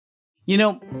You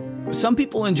know, some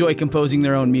people enjoy composing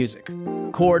their own music,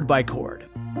 chord by chord,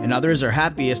 and others are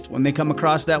happiest when they come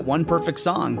across that one perfect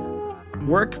song.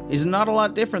 Work is not a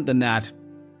lot different than that.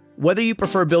 Whether you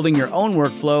prefer building your own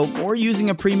workflow or using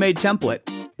a pre-made template,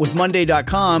 with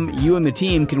Monday.com, you and the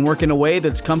team can work in a way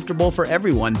that's comfortable for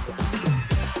everyone.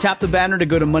 Tap the banner to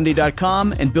go to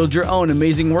Monday.com and build your own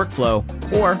amazing workflow,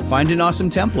 or find an awesome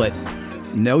template.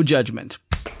 No judgment.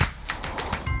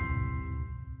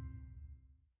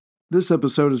 This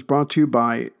episode is brought to you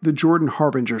by The Jordan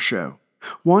Harbinger Show.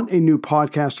 Want a new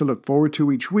podcast to look forward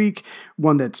to each week?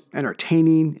 One that's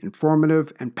entertaining,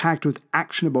 informative, and packed with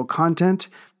actionable content?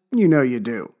 You know you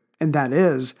do. And that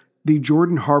is The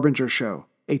Jordan Harbinger Show,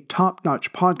 a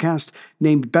top-notch podcast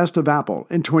named Best of Apple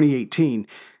in 2018,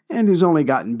 and has only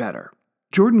gotten better.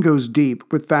 Jordan goes deep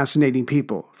with fascinating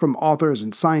people, from authors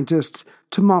and scientists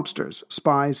to mobsters,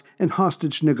 spies, and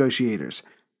hostage negotiators.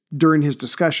 During his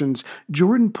discussions,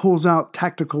 Jordan pulls out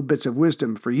tactical bits of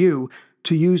wisdom for you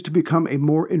to use to become a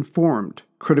more informed,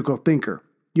 critical thinker.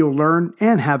 You'll learn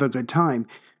and have a good time.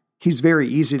 He's very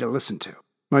easy to listen to.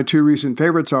 My two recent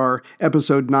favorites are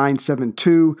Episode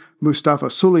 972, Mustafa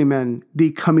Suleyman,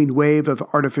 The Coming Wave of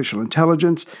Artificial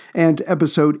Intelligence, and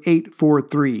Episode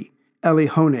 843, Eli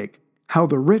Honig, How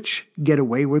the Rich Get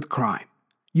Away with Crime.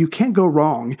 You can't go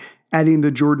wrong adding The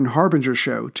Jordan Harbinger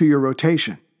Show to your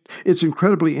rotation. It's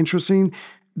incredibly interesting.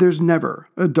 There's never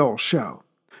a dull show.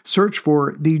 Search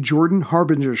for The Jordan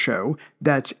Harbinger Show,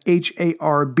 that's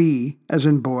Harb as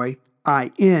in boy,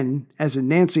 I-N as in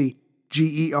Nancy,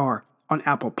 G-E-R, on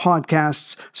Apple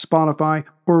Podcasts, Spotify,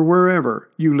 or wherever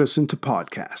you listen to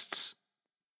podcasts.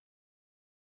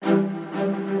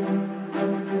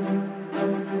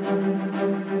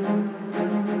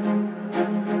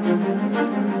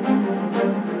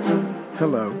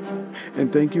 Hello,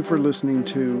 and thank you for listening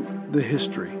to The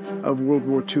History of World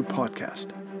War II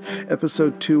podcast,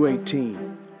 Episode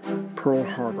 218, Pearl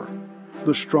Harbor,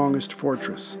 the strongest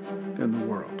fortress in the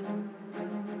world.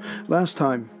 Last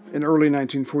time, in early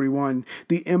 1941,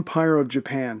 the Empire of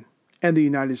Japan and the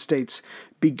United States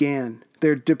began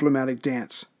their diplomatic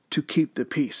dance to keep the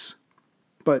peace.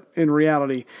 But in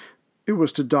reality, it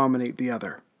was to dominate the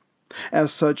other.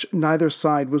 As such, neither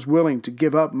side was willing to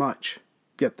give up much,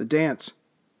 yet the dance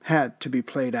had to be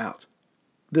played out.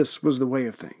 This was the way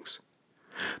of things.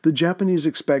 The Japanese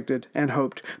expected and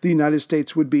hoped the United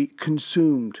States would be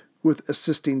consumed with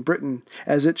assisting Britain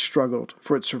as it struggled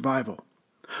for its survival,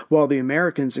 while the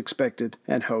Americans expected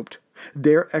and hoped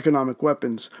their economic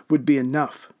weapons would be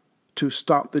enough to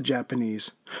stop the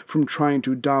Japanese from trying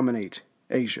to dominate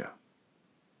Asia.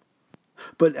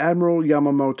 But Admiral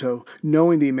Yamamoto,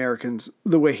 knowing the Americans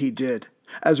the way he did,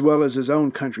 as well as his own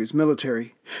country's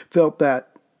military, felt that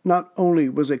not only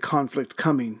was a conflict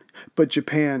coming, but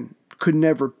Japan could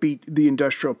never beat the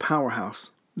industrial powerhouse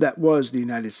that was the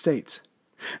United States.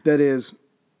 That is,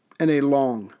 in a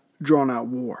long, drawn-out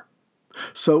war.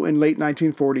 So in late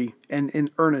 1940 and in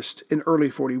earnest in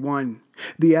early 41,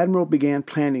 the Admiral began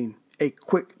planning a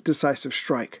quick, decisive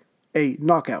strike, a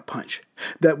knockout punch,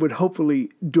 that would hopefully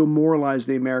demoralize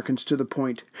the Americans to the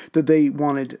point that they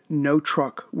wanted no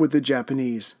truck with the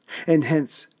Japanese, and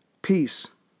hence peace,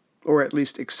 or at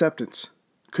least acceptance,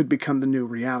 could become the new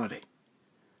reality.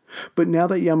 But now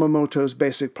that Yamamoto's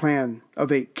basic plan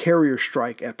of a carrier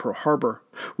strike at Pearl Harbor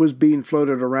was being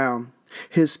floated around,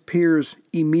 his peers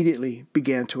immediately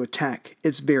began to attack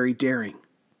its very daring.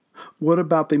 What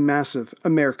about the massive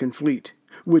American fleet,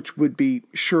 which would be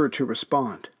sure to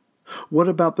respond? What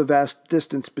about the vast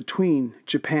distance between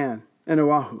Japan and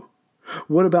Oahu?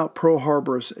 What about Pearl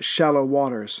Harbor's shallow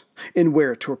waters, in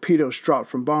where torpedoes dropped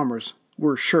from bombers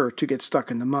were sure to get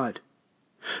stuck in the mud?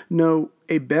 No,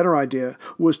 a better idea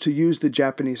was to use the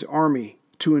Japanese army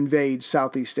to invade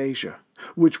Southeast Asia,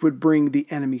 which would bring the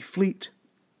enemy fleet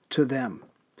to them.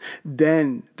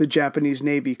 Then the Japanese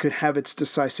Navy could have its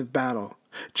decisive battle,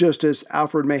 just as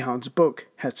Alfred Mahon's book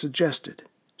had suggested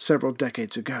several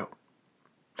decades ago.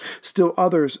 Still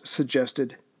others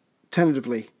suggested,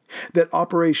 tentatively, that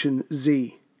Operation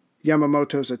Z,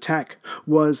 Yamamoto's attack,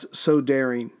 was so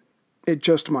daring it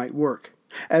just might work,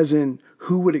 as in,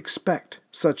 who would expect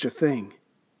such a thing?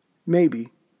 Maybe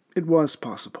it was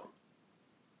possible.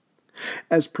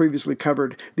 As previously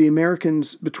covered, the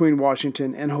Americans between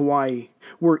Washington and Hawaii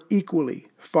were equally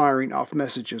firing off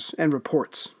messages and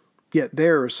reports, yet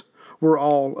theirs were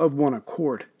all of one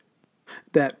accord.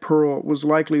 That Pearl was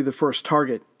likely the first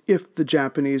target if the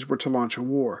Japanese were to launch a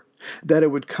war, that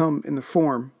it would come in the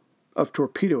form of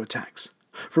torpedo attacks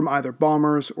from either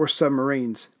bombers or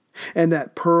submarines, and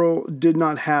that Pearl did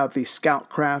not have the scout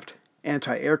craft,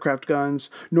 anti-aircraft guns,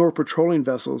 nor patrolling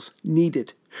vessels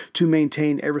needed to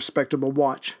maintain a respectable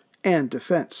watch and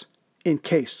defense in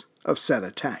case of said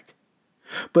attack.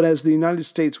 But as the United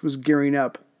States was gearing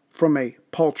up from a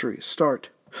paltry start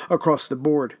across the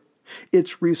board,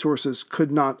 its resources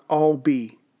could not all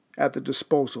be at the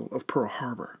disposal of Pearl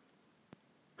Harbor.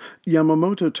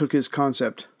 Yamamoto took his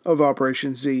concept of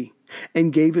Operation Z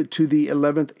and gave it to the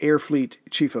 11th Air Fleet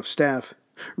Chief of Staff,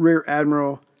 Rear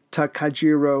Admiral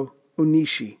Takajiro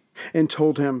Onishi, and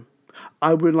told him,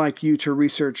 "I would like you to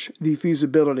research the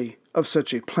feasibility of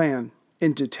such a plan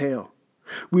in detail.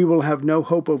 We will have no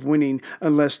hope of winning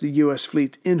unless the U.S.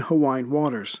 fleet in Hawaiian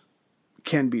waters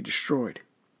can be destroyed."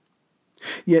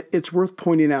 Yet it's worth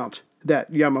pointing out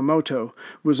that Yamamoto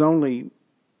was only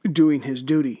doing his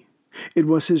duty. It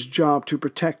was his job to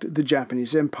protect the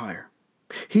Japanese Empire.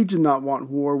 He did not want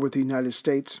war with the United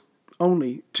States,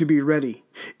 only to be ready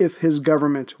if his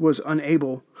government was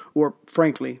unable, or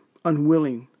frankly,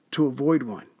 unwilling to avoid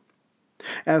one.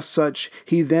 As such,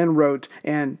 he then wrote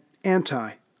an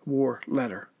anti-war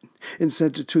letter and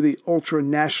sent it to the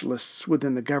ultra-nationalists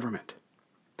within the government.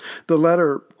 The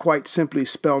letter quite simply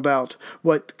spelled out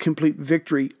what complete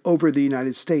victory over the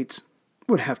United States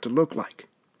would have to look like.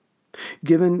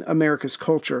 Given America's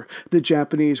culture, the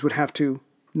Japanese would have to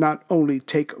not only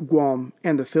take Guam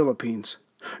and the Philippines,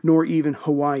 nor even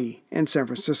Hawaii and San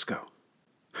Francisco.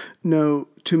 No,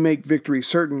 to make victory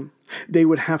certain, they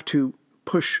would have to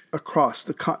push across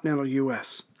the continental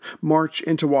U.S., march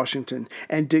into Washington,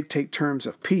 and dictate terms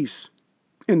of peace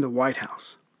in the White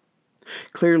House.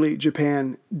 Clearly,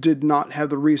 Japan did not have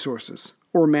the resources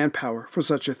or manpower for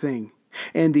such a thing,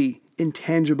 and the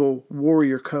intangible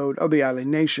warrior code of the island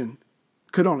nation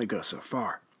could only go so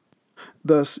far.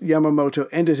 Thus, Yamamoto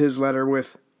ended his letter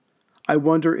with, "I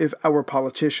wonder if our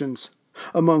politicians,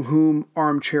 among whom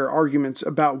armchair arguments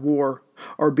about war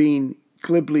are being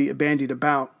glibly bandied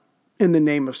about in the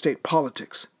name of state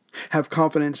politics, have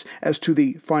confidence as to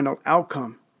the final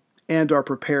outcome and are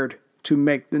prepared to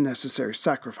make the necessary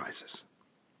sacrifices."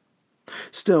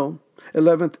 Still,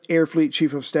 11th Air Fleet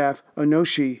Chief of Staff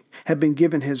Onishi had been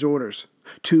given his orders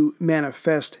to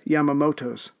manifest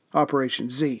Yamamoto's Operation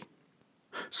Z.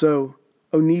 So,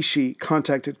 Onishi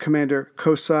contacted Commander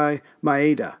Kosai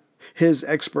Maeda, his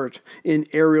expert in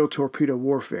aerial torpedo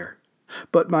warfare.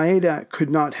 But Maeda could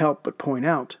not help but point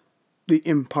out the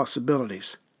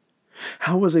impossibilities.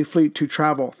 How was a fleet to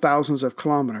travel thousands of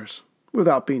kilometers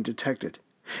without being detected?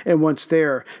 And once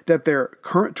there, that their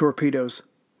current torpedoes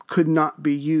could not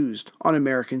be used on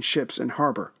American ships in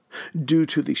harbor due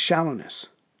to the shallowness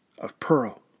of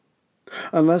Pearl.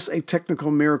 Unless a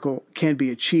technical miracle can be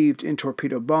achieved in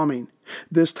torpedo bombing,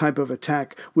 this type of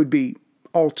attack would be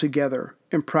altogether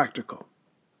impractical.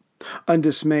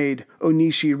 Undismayed,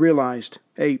 Onishi realized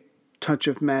a touch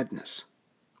of madness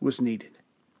was needed.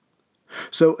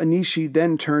 So Onishi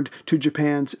then turned to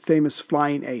Japan's famous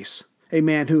flying ace, a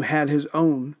man who had his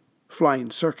own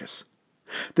flying circus,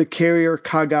 the carrier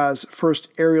Kaga's 1st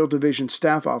Aerial Division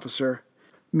staff officer,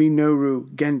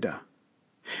 Minoru Genda.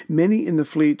 Many in the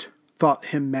fleet thought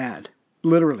him mad,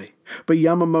 literally, but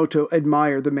Yamamoto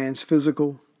admired the man's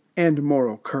physical and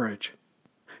moral courage.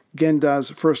 Genda's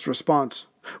first response,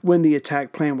 when the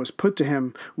attack plan was put to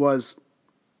him, was,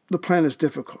 "The plan is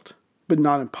difficult, but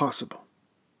not impossible."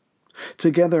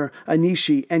 Together,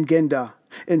 Onishi and Genda,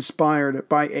 inspired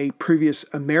by a previous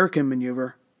American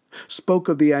maneuver, spoke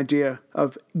of the idea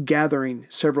of gathering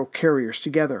several carriers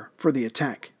together for the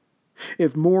attack.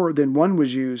 If more than one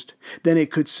was used, then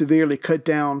it could severely cut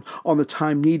down on the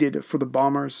time needed for the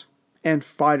bombers and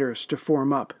fighters to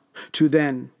form up, to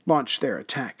then launch their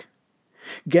attack.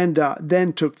 Genda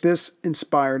then took this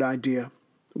inspired idea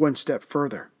one step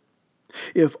further.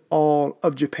 If all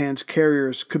of Japan's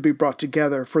carriers could be brought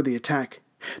together for the attack,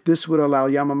 this would allow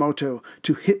Yamamoto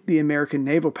to hit the American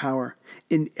naval power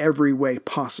in every way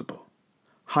possible.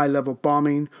 High-level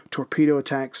bombing, torpedo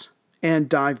attacks, and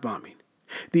dive bombing.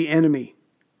 The enemy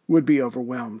would be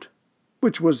overwhelmed,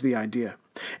 which was the idea,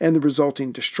 and the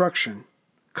resulting destruction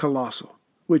colossal,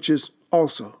 which is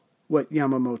also what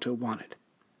Yamamoto wanted.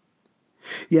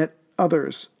 Yet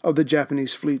others of the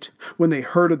Japanese fleet, when they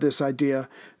heard of this idea,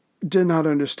 did not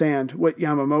understand what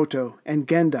Yamamoto and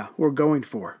Genda were going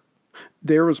for.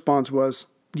 Their response was,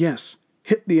 yes,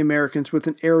 hit the Americans with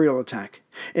an aerial attack,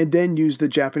 and then use the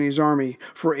Japanese army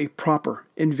for a proper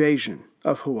invasion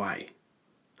of Hawaii.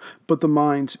 But the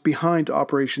minds behind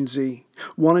Operation Z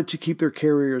wanted to keep their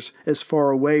carriers as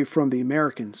far away from the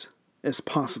Americans as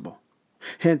possible.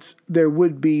 Hence, there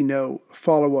would be no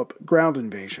follow-up ground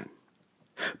invasion.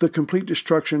 The complete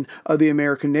destruction of the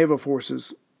American naval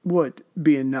forces would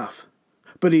be enough.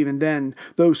 But even then,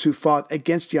 those who fought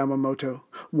against Yamamoto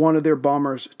wanted their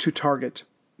bombers to target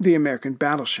the American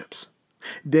battleships.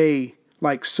 They,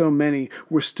 like so many,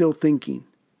 were still thinking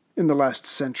in the last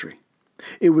century.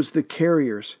 It was the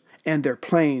carriers and their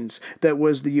planes that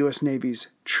was the U.S. Navy's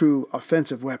true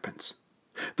offensive weapons.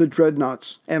 The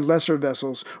dreadnoughts and lesser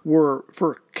vessels were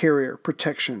for carrier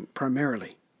protection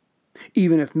primarily,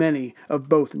 even if many of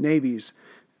both navies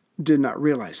did not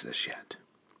realize this yet.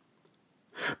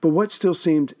 But what still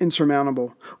seemed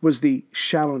insurmountable was the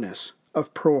shallowness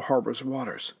of Pearl Harbor's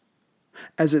waters.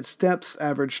 As its depths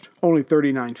averaged only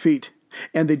 39 feet,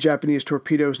 and the Japanese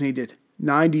torpedoes needed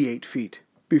 98 feet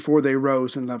before they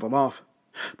rose and leveled off,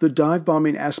 the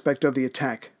dive-bombing aspect of the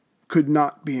attack could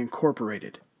not be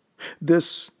incorporated.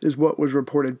 This is what was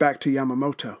reported back to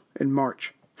Yamamoto in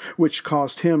March, which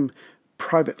caused him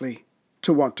privately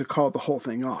to want to call the whole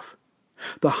thing off.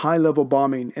 The high-level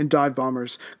bombing and dive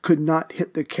bombers could not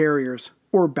hit the carriers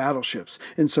or battleships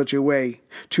in such a way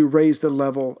to raise the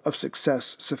level of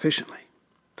success sufficiently.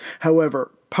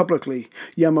 However, publicly,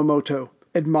 Yamamoto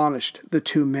admonished the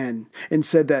two men and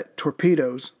said that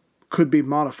torpedoes could be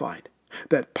modified,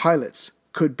 that pilots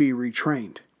could be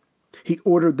retrained. He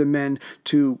ordered the men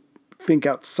to think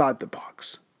outside the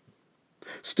box.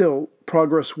 Still,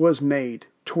 progress was made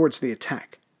towards the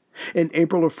attack. In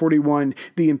April of 41,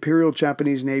 the Imperial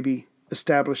Japanese Navy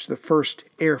established the first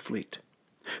air fleet.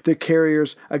 The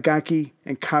carriers Agaki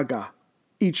and Kaga,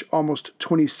 each almost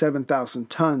 27,000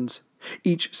 tons,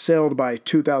 each sailed by a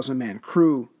 2,000-man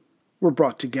crew, were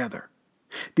brought together.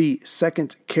 The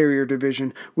 2nd Carrier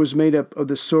Division was made up of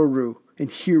the Soru and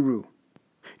Hiru.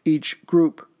 Each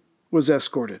group was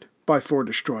escorted by 4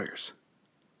 destroyers.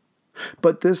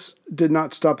 But this did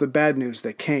not stop the bad news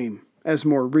that came as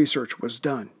more research was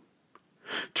done.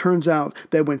 Turns out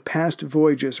that when past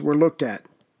voyages were looked at,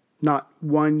 not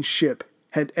one ship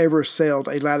had ever sailed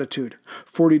a latitude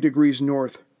 40 degrees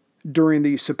north during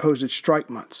the supposed strike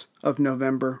months of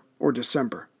November or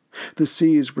December. The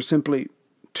seas were simply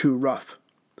too rough.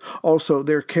 Also,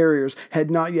 their carriers had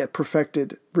not yet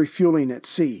perfected refueling at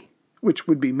sea, which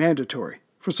would be mandatory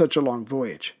for such a long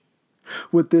voyage.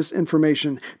 With this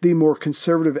information, the more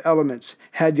conservative elements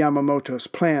had Yamamoto's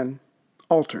plan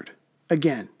altered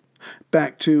again,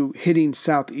 back to hitting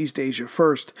Southeast Asia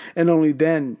first, and only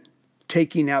then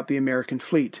taking out the American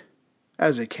fleet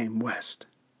as it came west.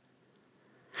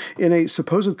 In a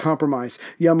supposed compromise,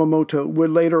 Yamamoto would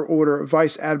later order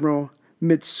Vice Admiral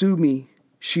Mitsumi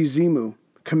Shizumu,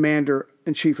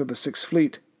 Commander-in-Chief of the Sixth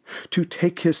Fleet, to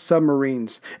take his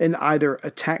submarines and either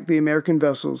attack the American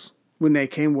vessels when they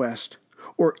came west,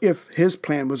 or if his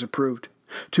plan was approved,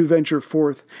 to venture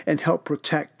forth and help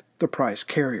protect the prize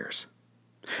carriers.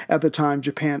 At the time,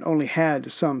 Japan only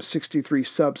had some 63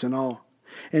 subs in all,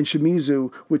 and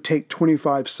Shimizu would take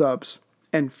 25 subs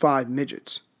and 5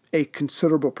 midgets, a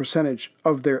considerable percentage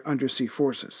of their undersea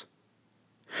forces.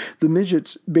 The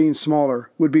midgets, being smaller,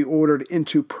 would be ordered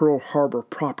into Pearl Harbor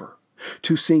proper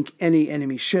to sink any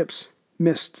enemy ships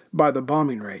missed by the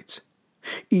bombing raids.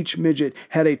 Each midget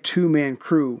had a 2-man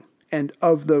crew, and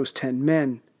of those 10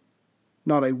 men,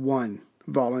 not a one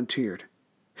volunteered,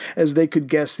 as they could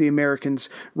guess the Americans'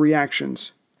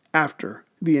 reactions after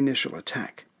the initial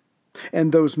attack.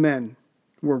 And those men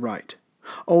were right.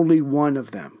 Only one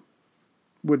of them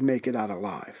would make it out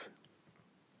alive.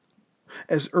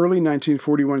 As early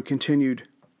 1941 continued,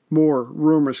 more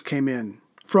rumors came in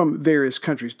from various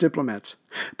countries' diplomats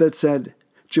that said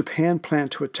Japan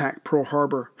planned to attack Pearl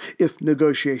Harbor if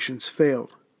negotiations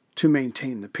failed to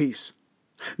maintain the peace.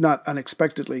 Not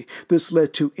unexpectedly, this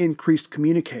led to increased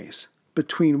communiques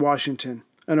between Washington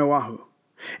and Oahu.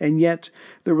 And yet,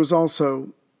 there was also,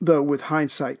 though with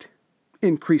hindsight,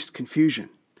 increased confusion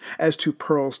as to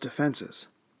Pearl's defenses.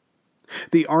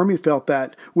 The Army felt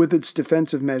that, with its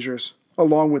defensive measures,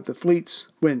 along with the fleets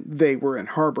when they were in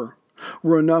harbor,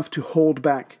 were enough to hold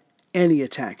back any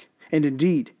attack, and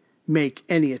indeed make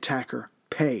any attacker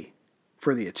pay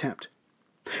for the attempt.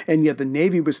 And yet the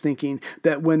Navy was thinking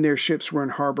that when their ships were in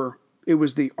harbor, it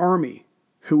was the Army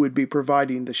who would be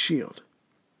providing the shield.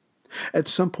 At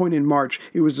some point in March,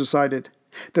 it was decided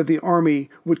that the Army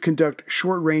would conduct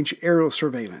short-range aerial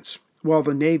surveillance, while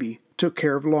the Navy took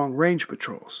care of long-range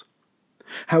patrols.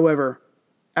 However,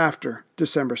 after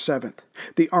December 7th,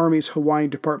 the Army's Hawaiian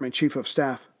Department Chief of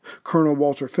Staff, Colonel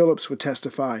Walter Phillips, would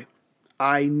testify,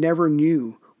 "I never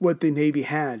knew what the Navy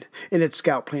had in its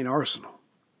scout plane arsenal."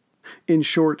 In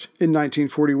short, in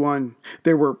 1941,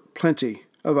 there were plenty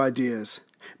of ideas,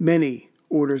 many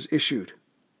orders issued,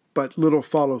 but little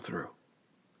follow-through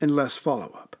and less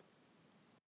follow-up.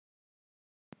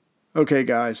 Okay,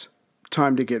 guys,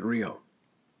 time to get real.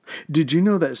 Did you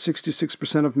know that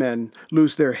 66% of men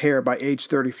lose their hair by age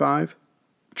 35?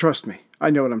 Trust me, I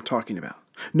know what I'm talking about.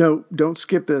 No, don't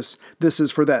skip this. This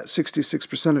is for that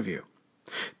 66% of you.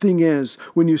 Thing is,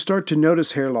 when you start to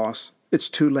notice hair loss, it's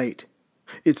too late.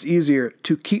 It's easier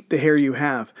to keep the hair you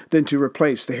have than to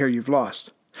replace the hair you've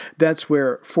lost. That's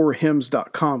where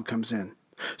 4hims.com comes in.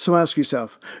 So ask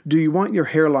yourself, do you want your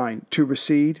hairline to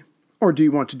recede, or do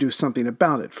you want to do something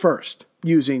about it first,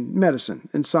 using medicine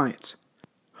and science?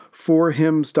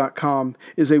 4hims.com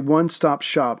is a one-stop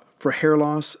shop for hair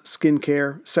loss,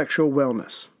 skincare, sexual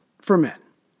wellness for men.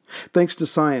 Thanks to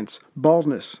science,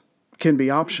 baldness can be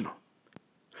optional.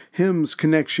 Hims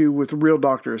connects you with real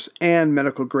doctors and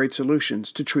medical-grade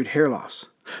solutions to treat hair loss,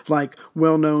 like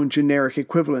well-known generic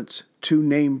equivalents to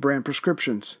name-brand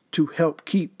prescriptions to help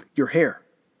keep your hair.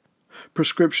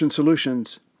 Prescription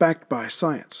solutions backed by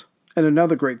science. And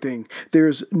another great thing,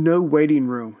 there's no waiting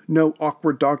room, no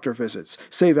awkward doctor visits.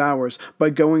 Save hours by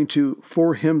going to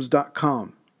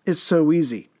 4hims.com. It's so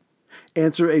easy.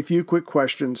 Answer a few quick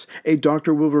questions, a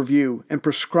doctor will review and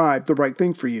prescribe the right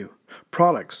thing for you.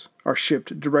 Products are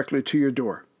shipped directly to your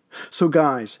door. So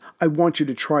guys, I want you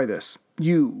to try this.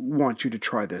 You want you to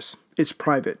try this. It's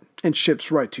private and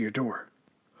ships right to your door.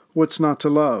 What's not to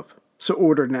love? So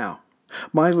order now.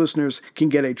 My listeners can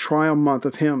get a trial month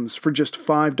of Hims for just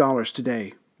 $5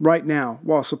 today, right now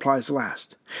while supplies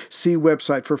last. See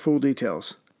website for full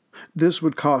details. This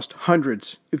would cost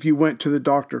hundreds if you went to the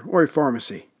doctor or a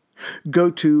pharmacy. Go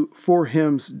to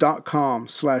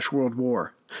 4hims.com/worldwar.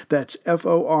 That's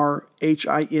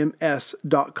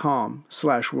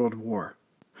FORHIMS.com/worldwar.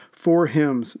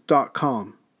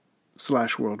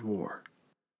 4hims.com/worldwar.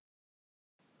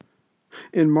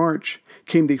 In March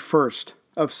came the first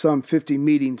of some 50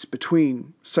 meetings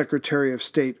between Secretary of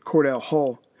State Cordell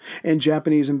Hull and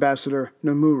Japanese Ambassador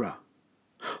Nomura.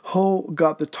 Hull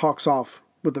got the talks off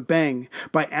with a bang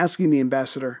by asking the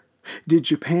ambassador, did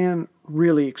Japan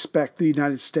really expect the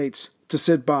United States to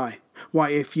sit by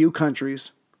while a few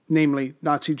countries, namely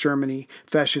Nazi Germany,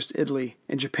 Fascist Italy,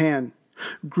 and Japan,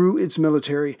 grew its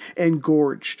military and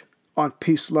gorged on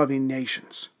peace-loving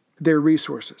nations, their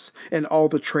resources, and all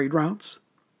the trade routes?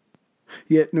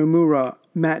 Yet Nomura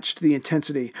matched the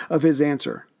intensity of his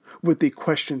answer with the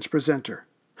question's presenter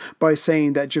by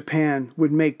saying that Japan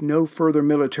would make no further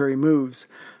military moves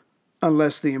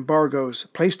unless the embargoes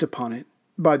placed upon it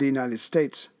by the United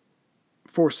States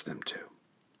forced them to.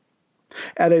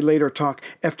 At a later talk,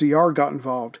 FDR got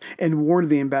involved and warned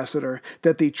the ambassador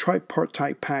that the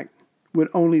tripartite pact would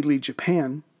only lead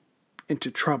Japan into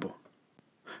trouble.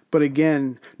 But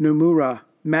again, Nomura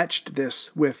matched this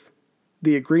with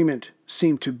the agreement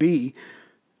seemed to be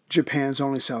Japan's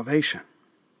only salvation.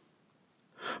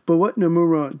 But what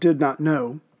Nomura did not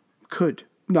know, could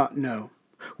not know,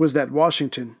 was that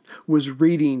Washington was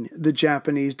reading the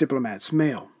Japanese diplomat's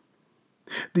mail.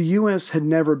 The U.S. had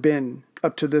never been,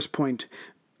 up to this point,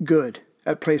 good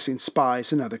at placing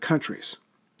spies in other countries.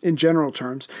 In general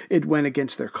terms, it went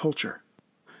against their culture.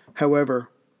 However,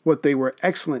 what they were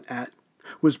excellent at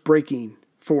was breaking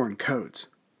foreign codes.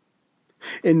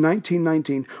 In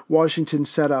 1919, Washington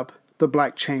set up the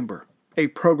Black Chamber, a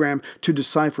program to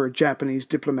decipher Japanese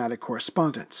diplomatic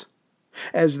correspondence.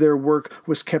 As their work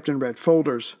was kept in red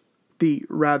folders, the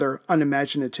rather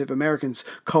unimaginative Americans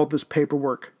called this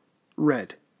paperwork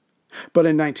red. But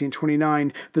in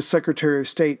 1929, the Secretary of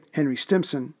State, Henry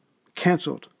Stimson,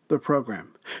 canceled the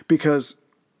program because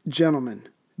gentlemen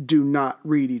do not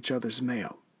read each other's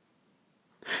mail.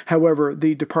 However,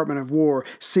 the Department of War,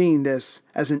 seeing this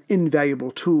as an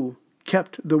invaluable tool,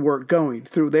 kept the work going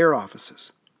through their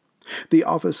offices. The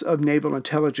Office of Naval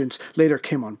Intelligence later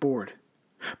came on board.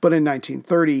 But in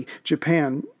 1930,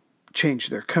 Japan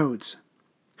changed their codes.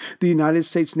 The United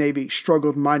States Navy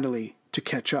struggled mightily to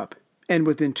catch up, and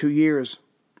within 2 years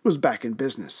was back in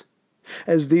business.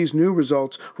 As these new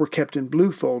results were kept in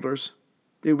blue folders,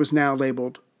 it was now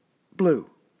labeled blue.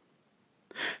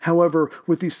 However,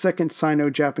 with the Second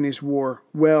Sino-Japanese War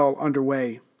well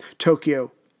underway,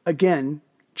 Tokyo again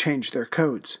changed their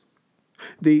codes.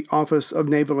 The Office of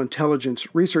Naval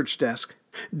Intelligence Research Desk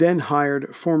then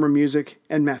hired former music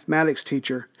and mathematics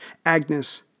teacher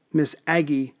Agnes Miss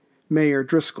Aggie Mayer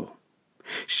Driscoll.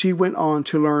 She went on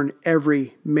to learn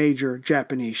every major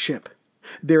Japanese ship,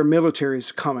 their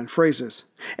military's common phrases,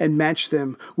 and match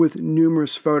them with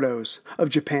numerous photos of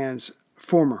Japan's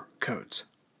former codes.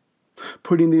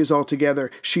 Putting these all together,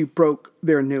 she broke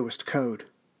their newest code.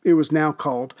 It was now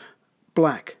called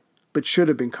Black, but should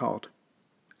have been called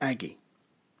Aggie.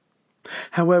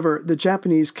 However, the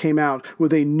Japanese came out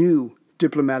with a new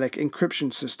diplomatic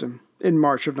encryption system in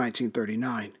March of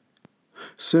 1939.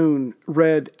 Soon,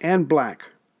 red and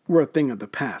black were a thing of the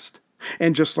past,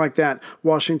 And just like that,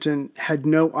 Washington had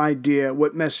no idea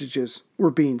what messages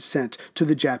were being sent to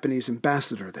the Japanese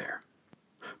ambassador there.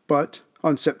 But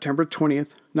on September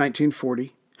 20th,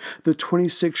 1940, the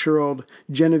 26-year-old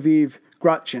Genevieve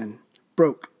Grotjen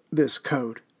broke this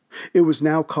code. It was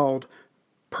now called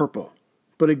Purple,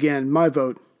 but again, my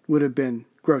vote would have been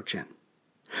Grotjen.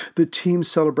 The team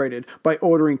celebrated by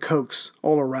ordering Cokes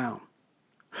all around.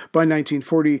 By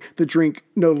 1940, the drink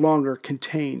no longer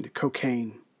contained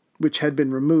cocaine, which had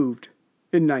been removed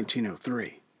in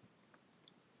 1903.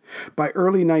 By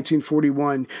early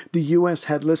 1941, the U.S.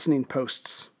 had listening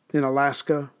posts in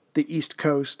Alaska, the East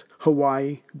Coast,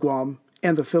 Hawaii, Guam,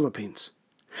 and the Philippines.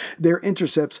 Their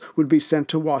intercepts would be sent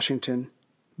to Washington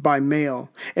by mail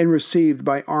and received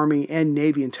by Army and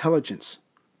Navy intelligence.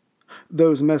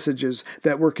 Those messages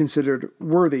that were considered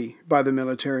worthy by the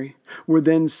military were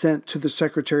then sent to the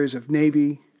Secretaries of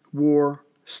Navy, War,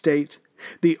 State,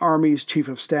 the Army's Chief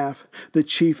of Staff, the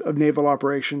Chief of Naval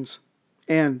Operations,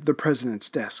 and the President's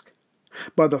desk.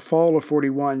 By the fall of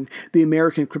 41, the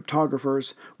American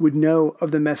cryptographers would know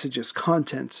of the message's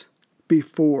contents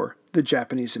before the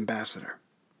Japanese ambassador.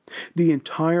 The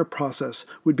entire process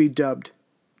would be dubbed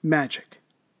magic,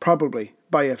 probably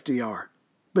by FDR,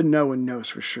 but no one knows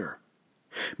for sure.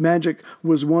 Magic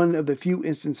was one of the few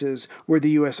instances where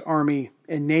the U.S. Army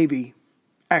and Navy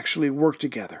actually worked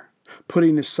together,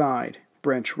 putting aside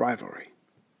branch rivalry.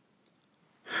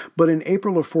 But in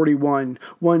April of 41,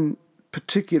 one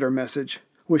particular message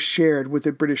was shared with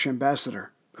the British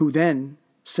ambassador, who then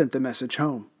sent the message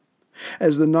home.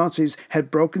 As the Nazis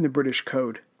had broken the British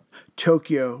code,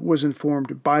 Tokyo was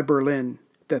informed by Berlin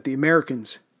that the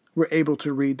Americans were able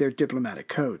to read their diplomatic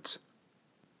codes.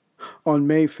 On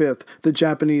May 5th, the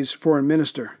Japanese Foreign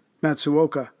Minister,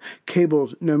 Matsuoka,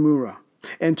 cabled Nomura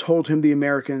and told him the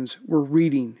Americans were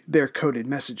reading their coded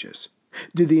messages.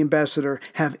 Did the ambassador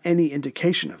have any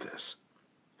indication of this?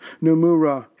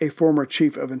 Nomura, a former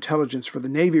chief of intelligence for the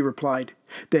Navy, replied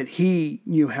that he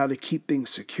knew how to keep things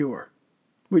secure,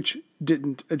 which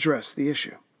didn't address the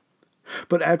issue.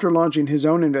 But after launching his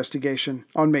own investigation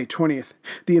on May 20th,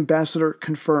 the ambassador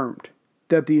confirmed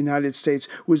that the United States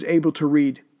was able to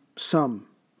read some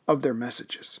of their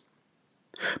messages.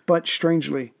 But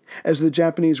strangely, as the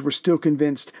Japanese were still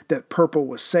convinced that purple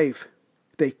was safe,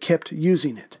 they kept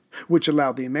using it, which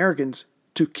allowed the Americans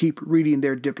to keep reading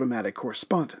their diplomatic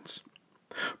correspondence.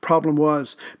 Problem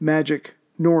was, magic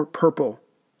nor purple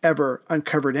ever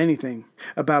uncovered anything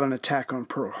about an attack on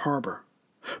Pearl Harbor.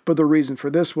 But the reason for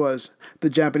this was the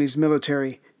Japanese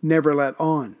military never let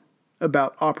on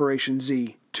about Operation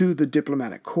Z to the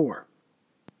diplomatic corps.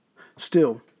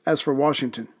 Still, as for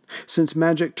Washington, since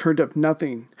magic turned up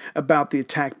nothing about the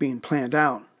attack being planned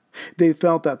out, they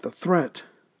felt that the threat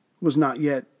was not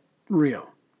yet real.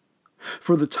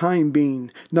 For the time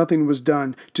being, nothing was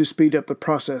done to speed up the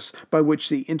process by which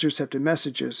the intercepted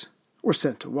messages were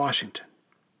sent to Washington.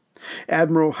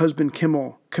 Admiral Husband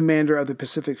Kimmel, commander of the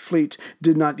Pacific Fleet,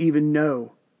 did not even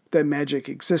know that magic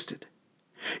existed.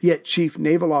 Yet Chief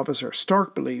Naval Officer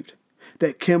Stark believed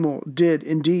that Kimmel did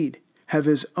indeed have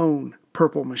his own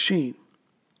purple machine.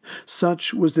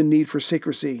 Such was the need for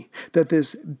secrecy that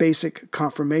this basic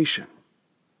confirmation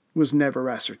was never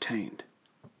ascertained.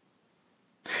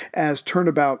 As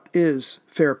turnabout is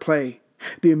fair play,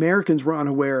 the Americans were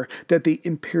unaware that the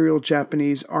Imperial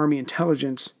Japanese Army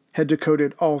intelligence had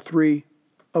decoded all three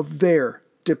of their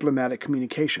diplomatic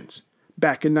communications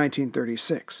back in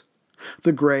 1936,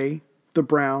 the gray, the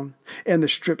brown, and the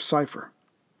strip cipher.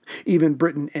 Even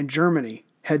Britain and Germany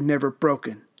had never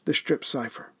broken the strip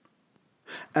cipher.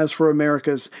 As for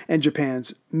America's and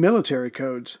Japan's military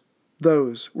codes,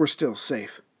 those were still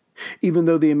safe, even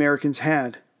though the Americans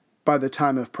had, by the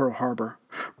time of Pearl Harbor,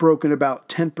 broken about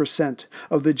 10%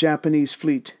 of the Japanese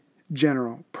fleet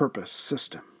general purpose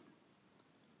system.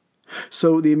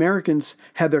 So the Americans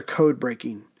had their code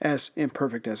breaking, as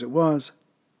imperfect as it was,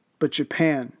 but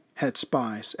Japan had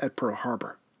spies at Pearl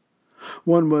Harbor.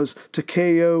 One was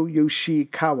Takeo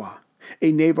Yoshikawa,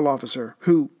 a naval officer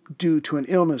who, due to an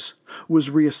illness, was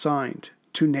reassigned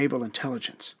to naval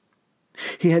intelligence.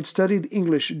 He had studied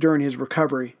English during his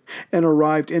recovery and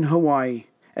arrived in Hawaii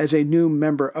as a new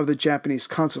member of the Japanese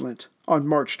consulate on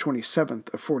March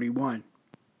 27th of 41.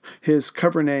 His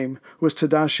cover name was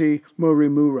Tadashi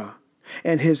Morimura,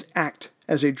 and his act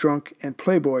as a drunk and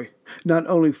playboy not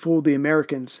only fooled the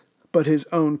Americans, but his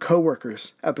own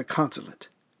co-workers at the consulate.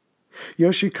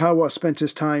 Yoshikawa spent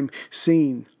his time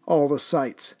seeing all the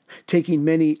sights, taking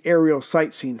many aerial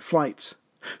sightseeing flights,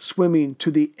 swimming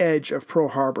to the edge of Pearl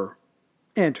Harbor,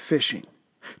 and fishing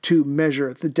to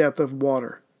measure the depth of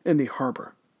water in the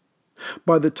harbor.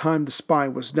 By the time the spy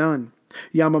was done,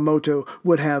 Yamamoto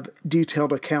would have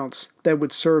detailed accounts that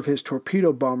would serve his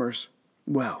torpedo bombers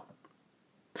well.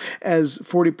 As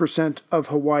 40% of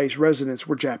Hawaii's residents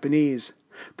were Japanese,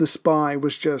 the spy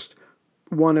was just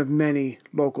one of many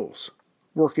locals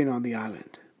working on the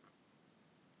island.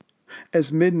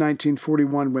 As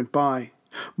mid-1941 went by,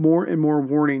 more and more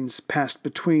warnings passed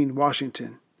between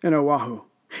Washington and Oahu,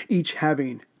 each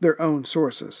having their own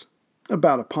sources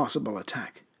about a possible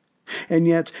attack. And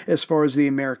yet, as far as the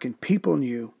American people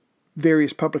knew,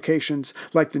 various publications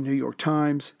like the New York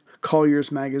Times,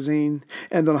 Collier's Magazine,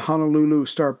 and the Honolulu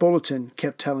Star Bulletin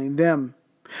kept telling them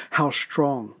how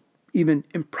strong, even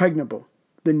impregnable,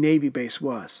 the Navy base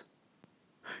was.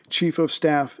 Chief of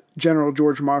Staff General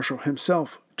George Marshall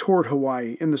himself toured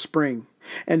Hawaii in the spring,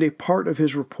 and a part of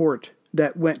his report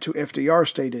that went to FDR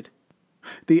stated,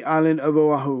 "The island of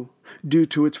Oahu, due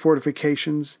to its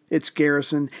fortifications, its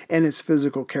garrison, and its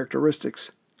physical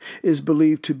characteristics, is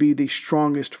believed to be the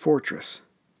strongest fortress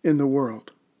in the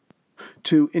world.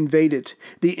 To invade it,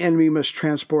 the enemy must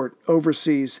transport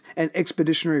overseas an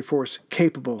expeditionary force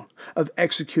capable of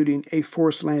executing a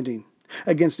forced landing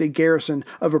against a garrison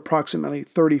of approximately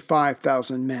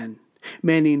 35,000 men,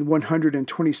 manning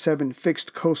 127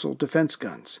 fixed coastal defense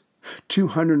guns,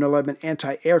 211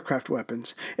 anti-aircraft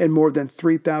weapons, and more than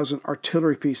 3,000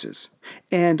 artillery pieces,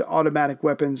 and automatic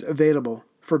weapons available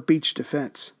for beach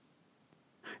defense."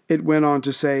 It went on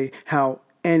to say how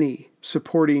any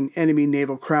supporting enemy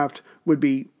naval craft would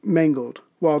be mangled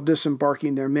while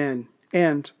disembarking their men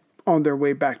and on their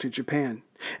way back to Japan,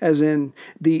 as in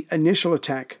the initial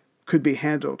attack could be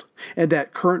handled, and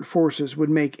that current forces would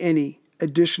make any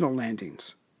additional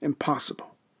landings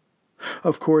impossible.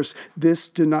 Of course, this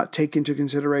did not take into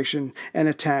consideration an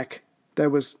attack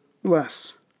that was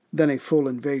less than a full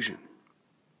invasion.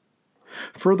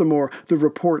 Furthermore, the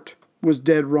report was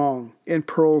dead wrong in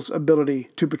Pearl's ability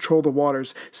to patrol the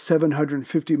waters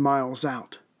 750 miles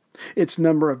out. Its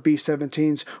number of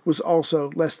B-17s was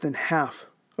also less than half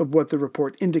of what the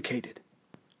report indicated.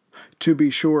 To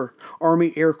be sure,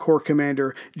 Army Air Corps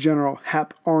Commander General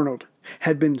Hap Arnold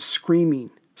had been screaming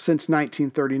since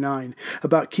 1939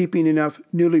 about keeping enough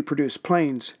newly produced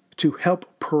planes to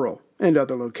help Pearl and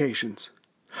other locations.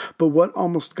 But what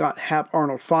almost got Hap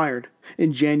Arnold fired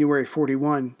in January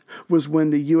 41 was when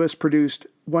the U.S. produced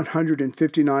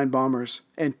 159 bombers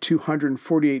and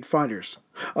 248 fighters,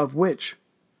 of which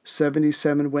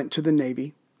 77 went to the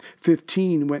Navy,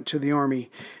 15 went to the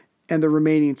Army, and the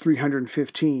remaining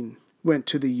 315 went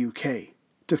to the UK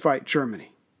to fight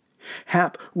Germany.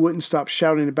 Hap wouldn't stop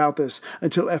shouting about this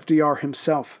until FDR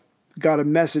himself got a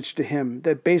message to him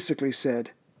that basically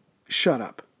said, "Shut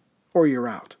up, or you're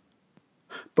out."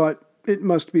 But it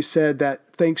must be said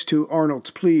that thanks to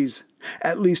Arnold's pleas,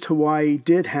 at least Hawaii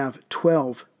did have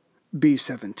 12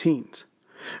 B-17s.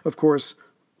 Of course,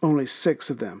 only 6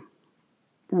 of them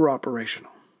were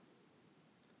operational.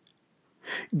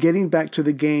 Getting back to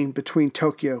the game between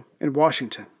Tokyo and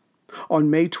Washington, on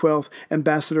May 12th,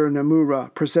 Ambassador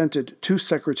Nomura presented to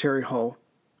Secretary Hull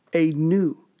a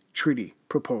new treaty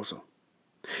proposal.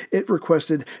 It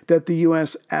requested that the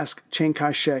U.S. ask Chiang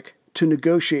Kai-shek to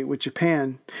negotiate with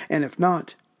Japan, and if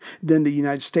not, then the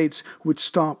United States would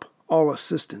stop all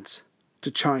assistance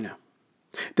to China.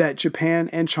 That Japan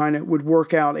and China would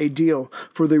work out a deal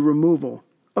for the removal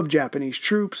of Japanese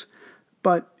troops,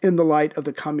 but in the light of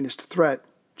the communist threat,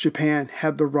 Japan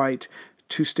had the right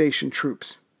to station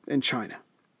troops in China.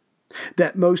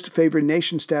 That most favored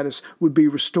nation status would be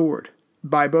restored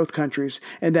by both countries,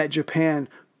 and that Japan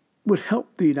would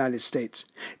help the United States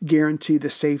guarantee the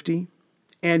safety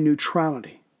and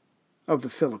neutrality of the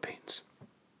Philippines.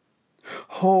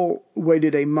 Hull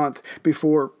waited a month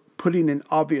before putting an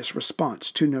obvious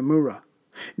response to Nomura,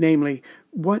 namely,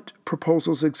 what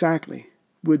proposals exactly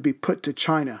would be put to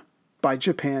China by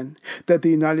Japan that the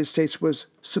United States was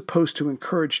supposed to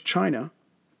encourage China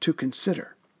to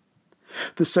consider.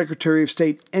 The Secretary of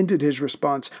State ended his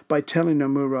response by telling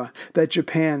Nomura that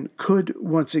Japan could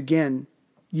once again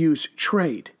use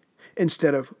trade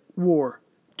instead of war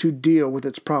to deal with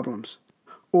its problems,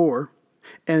 or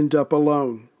end up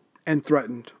alone and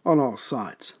threatened on all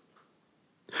sides.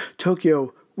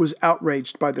 Tokyo was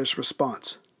outraged by this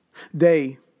response.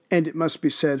 They, and it must be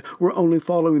said, were only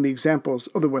following the examples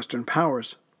of the Western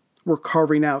powers, were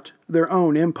carving out their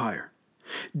own empire.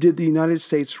 Did the United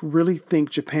States really think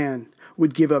Japan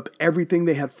would give up everything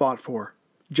they had fought for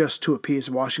just to appease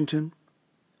Washington?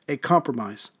 A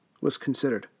compromise was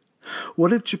considered.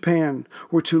 What if Japan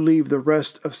were to leave the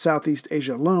rest of Southeast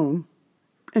Asia alone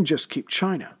and just keep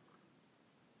China?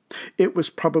 It was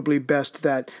probably best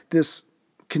that this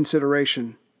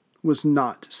consideration was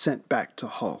not sent back to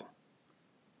Hull.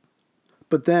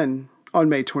 But then, on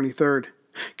May 23rd,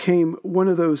 came one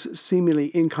of those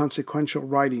seemingly inconsequential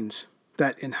writings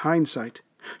that, in hindsight,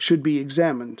 should be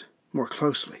examined more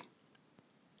closely.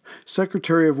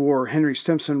 Secretary of War Henry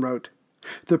Stimson wrote,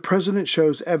 "The President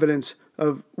shows evidence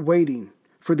of waiting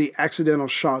for the accidental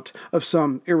shot of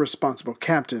some irresponsible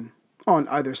captain, on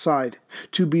either side,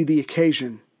 to be the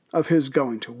occasion of his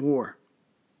going to war.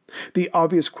 The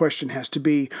obvious question has to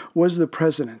be, was the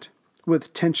President,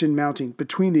 with tension mounting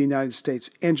between the United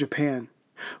States and Japan,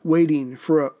 waiting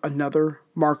for another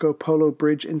Marco Polo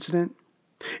Bridge incident?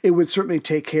 It would certainly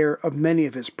take care of many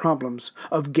of his problems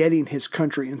of getting his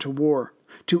country into war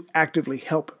to actively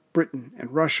help Britain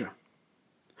and Russia.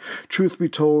 Truth be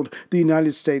told, the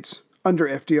United States, under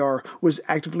FDR, was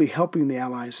actively helping the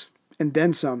Allies, and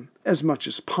then some, as much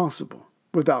as possible,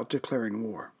 without declaring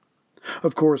war.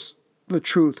 Of course, the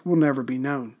truth will never be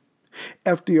known.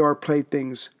 FDR played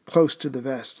things close to the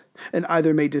vest, and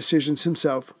either made decisions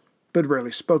himself, but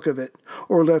rarely spoke of it,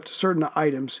 or left certain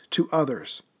items to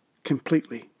others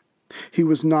completely. He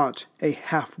was not a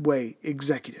halfway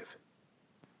executive.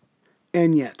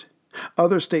 And yet,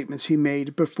 other statements he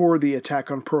made before the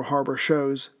attack on Pearl Harbor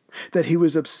shows that he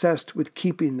was obsessed with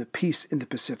keeping the peace in the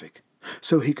Pacific,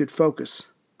 so he could focus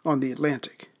on the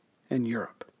Atlantic and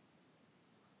Europe.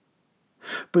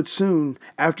 But soon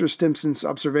after Stimson's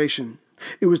observation,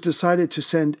 it was decided to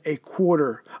send a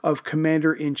quarter of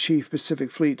Commander-in-Chief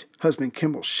Pacific Fleet Husband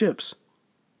Kimball's ships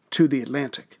to the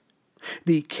Atlantic.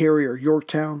 The carrier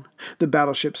Yorktown, the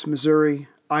battleships Missouri,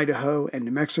 Idaho, and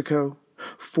New Mexico,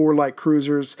 4 light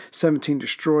cruisers, 17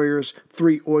 destroyers,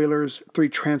 3 oilers, 3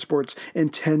 transports,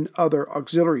 and 10 other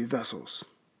auxiliary vessels.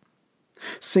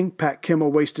 Sink-Pack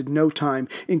Kimball wasted no time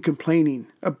in complaining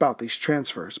about these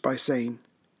transfers by saying,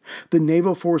 "The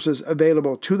naval forces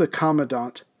available to the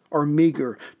Commandant are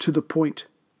meager to the point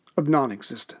of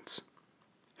non-existence."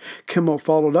 Kimball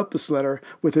followed up this letter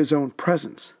with his own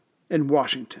presence in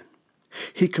Washington.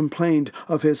 He complained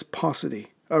of his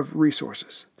paucity of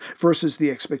resources versus the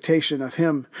expectation of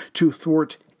him to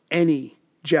thwart any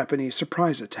Japanese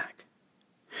surprise attack.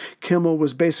 Kimball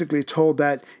was basically told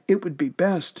that it would be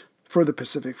best for the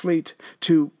Pacific Fleet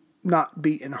to not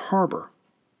be in harbor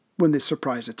when the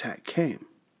surprise attack came.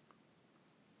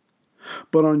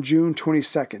 But on June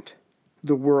 22nd,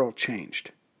 the world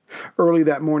changed. Early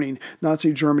that morning,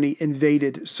 Nazi Germany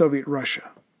invaded Soviet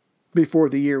Russia. Before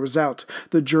the year was out,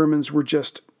 the Germans were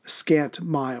just scant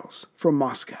miles from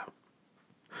Moscow.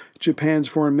 Japan's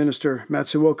Foreign Minister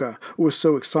Matsuoka was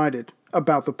so excited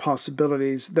about the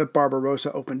possibilities that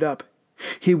Barbarossa opened up,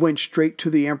 he went straight to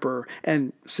the Emperor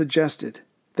and suggested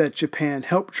that Japan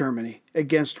help Germany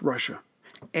against Russia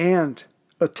and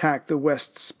attack the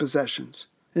West's possessions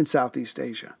in Southeast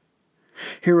Asia.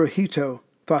 Hirohito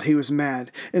thought he was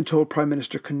mad and told Prime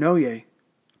Minister Konoye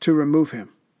to remove him.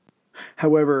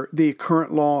 However, the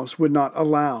current laws would not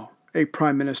allow a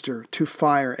prime minister to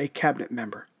fire a cabinet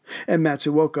member, and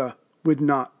Matsuoka would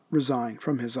not resign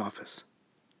from his office.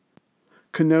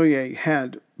 Konoye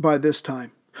had, by this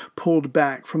time, pulled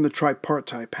back from the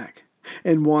Tripartite Pact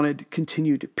and wanted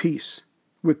continued peace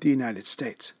with the United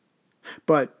States.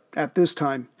 But at this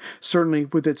time, certainly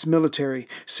with its military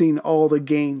seeing all the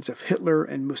gains of Hitler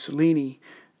and Mussolini,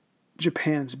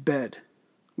 Japan's bed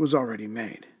was already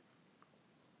made.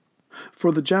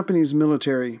 For the Japanese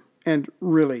military, and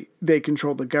really they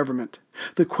controlled the government,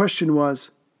 the question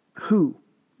was, who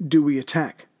do we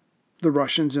attack? The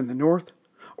Russians in the north,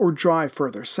 or drive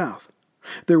further south?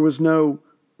 There was no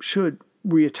should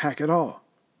we attack at all,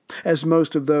 as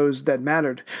most of those that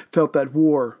mattered felt that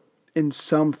war in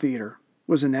some theater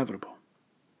was inevitable.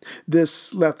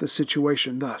 This left the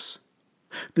situation thus.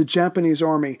 The Japanese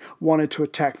army wanted to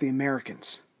attack the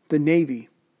Americans. The Navy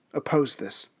opposed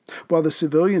this, while the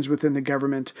civilians within the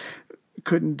government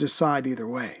couldn't decide either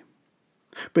way.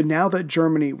 But now that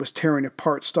Germany was tearing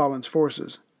apart Stalin's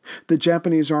forces, the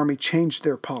Japanese army changed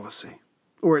their policy,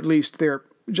 or at least their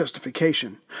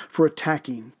justification, for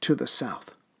attacking to the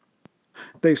south.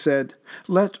 They said,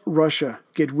 let Russia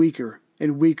get weaker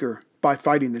and weaker by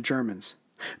fighting the Germans.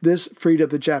 This freed up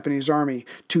the Japanese army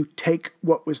to take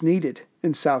what was needed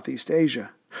in Southeast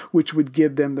Asia, which would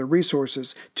give them the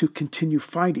resources to continue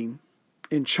fighting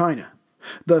in China,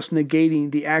 thus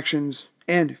negating the actions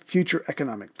and future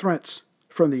economic threats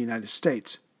from the United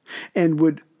States, and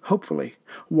would hopefully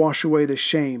wash away the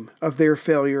shame of their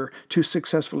failure to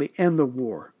successfully end the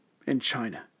war in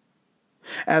China.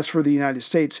 As for the United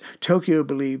States, Tokyo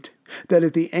believed that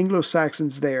if the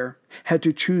Anglo-Saxons there had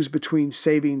to choose between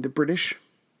saving the British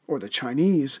or the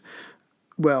Chinese,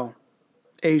 well,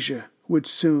 Asia would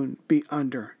soon be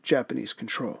under Japanese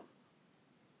control.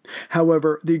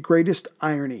 However, the greatest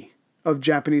irony of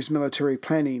Japanese military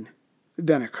planning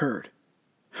then occurred.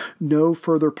 No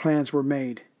further plans were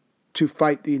made to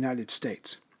fight the United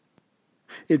States.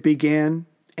 It began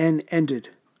and ended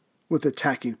with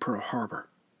attacking Pearl Harbor.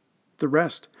 The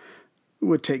rest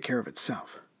would take care of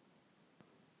itself.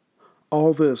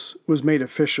 All this was made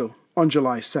official on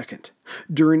July 2nd,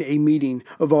 during a meeting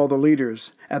of all the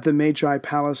leaders at the Meiji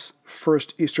Palace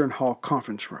First Eastern Hall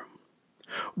conference room.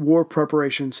 War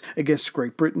preparations against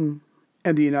Great Britain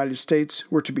and the United States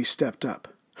were to be stepped up.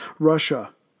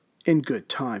 Russia, in good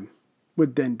time,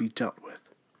 would then be dealt with.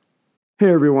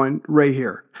 Hey everyone, Ray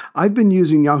here. I've been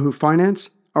using Yahoo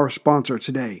Finance, our sponsor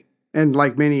today. And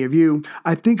like many of you,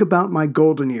 I think about my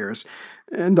golden years,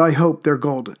 and I hope they're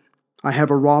golden. I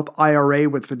have a Roth IRA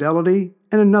with Fidelity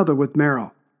and another with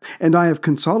Merrill, and I have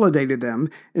consolidated them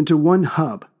into one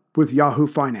hub with Yahoo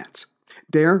Finance.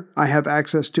 There, I have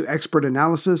access to expert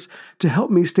analysis to help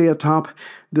me stay atop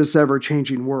this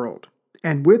ever-changing world.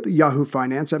 And with Yahoo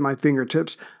Finance at my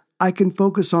fingertips, I can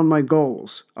focus on my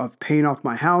goals of paying off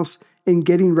my house and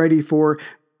getting ready for,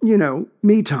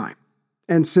 me time.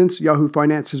 And since Yahoo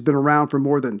Finance has been around for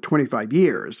more than 25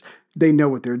 years, they know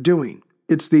what they're doing.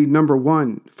 It's the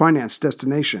 #1 finance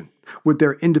destination, with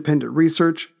their independent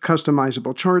research,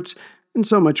 customizable charts, and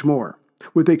so much more.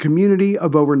 With a community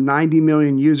of over 90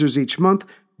 million users each month,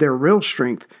 their real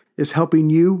strength is helping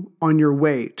you on your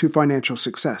way to financial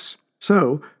success.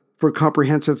 So, for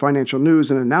comprehensive financial news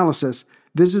and analysis,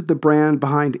 visit the brand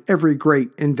behind every great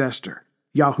investor,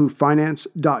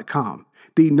 yahoofinance.com,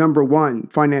 the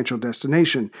 #1 financial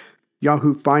destination,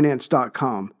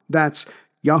 yahoofinance.com. That's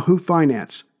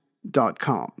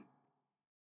yahoofinance.com.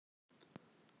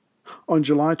 On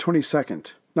July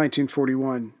 22nd,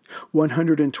 1941,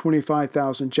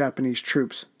 125,000 Japanese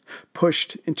troops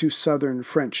pushed into southern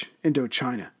French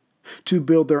Indo-China to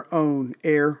build their own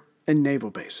air and naval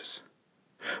bases.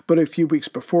 But a few weeks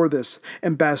before this,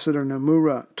 Ambassador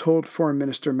Nomura told Foreign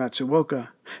Minister Matsuoka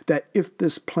that if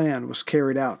this plan was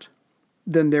carried out,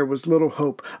 then there was little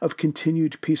hope of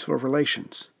continued peaceful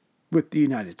relations with the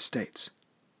United States.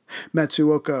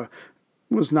 Matsuoka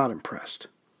was not impressed.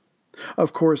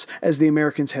 Of course, as the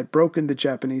Americans had broken the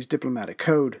Japanese diplomatic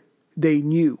code, they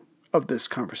knew of this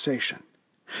conversation.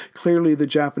 Clearly, the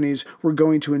Japanese were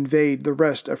going to invade the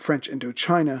rest of French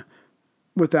Indo-China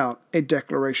without a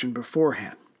declaration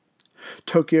beforehand.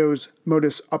 Tokyo's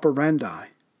modus operandi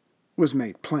was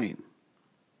made plain.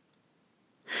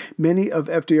 Many of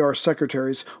FDR's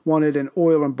secretaries wanted an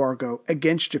oil embargo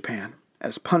against Japan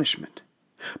as punishment,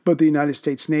 but the United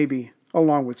States Navy,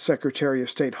 along with Secretary of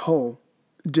State Hull,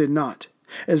 did not,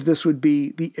 as this would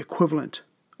be the equivalent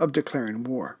of declaring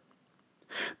war.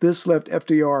 This left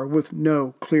FDR with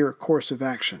no clear course of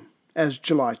action as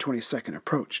July 22nd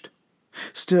approached.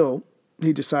 Still,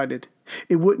 he decided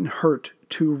it wouldn't hurt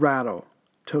to rattle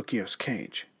Tokyo's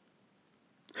cage.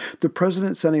 The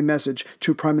president sent a message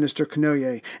to Prime Minister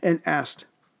Konoye and asked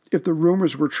if the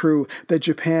rumors were true that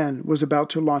Japan was about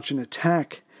to launch an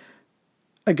attack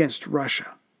against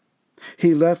Russia.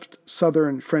 He left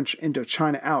southern French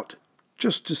Indochina out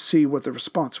just to see what the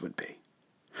response would be.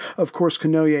 Of course,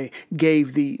 Konoye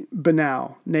gave the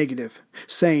banal negative,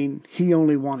 saying he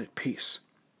only wanted peace.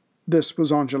 This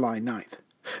was on July 9th.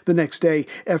 The next day,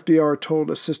 FDR told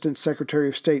Assistant Secretary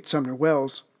of State Sumner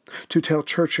Welles to tell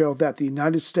Churchill that the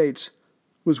United States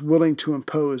was willing to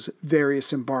impose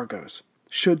various embargoes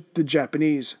should the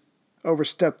Japanese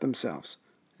overstep themselves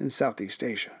in Southeast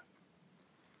Asia.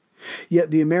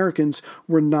 Yet the Americans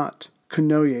were not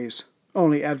Konoye's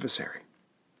only adversary.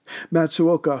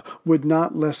 Matsuoka would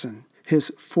not lessen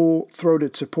his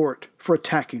full-throated support for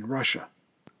attacking Russia.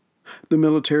 The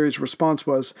military's response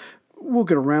was, "We'll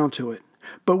get around to it,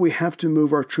 but we have to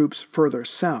move our troops further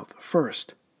south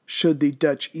first, should the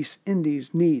Dutch East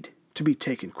Indies need to be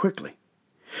taken quickly."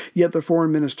 Yet the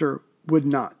foreign minister would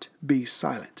not be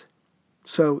silent.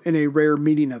 So, in a rare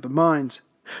meeting of the minds,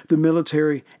 the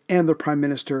military and the prime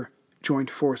minister joined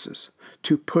forces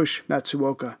to push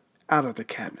Matsuoka out of the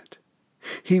cabinet.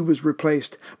 He was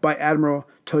replaced by Admiral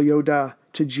Toyoda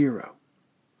Tajiro.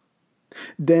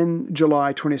 Then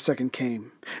July 22nd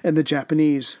came, and the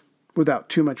Japanese, without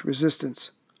too much resistance,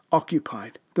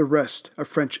 occupied the rest of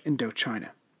French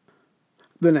Indochina.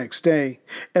 The next day,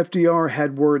 FDR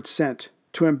had word sent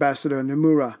to Ambassador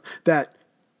Nomura that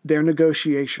their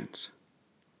negotiations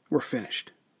were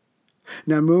finished.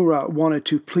 Nomura wanted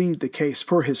to plead the case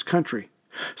for his country,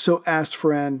 so asked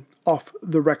for an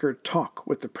off-the-record talk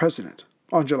with the president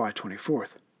on July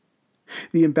 24th.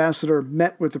 The ambassador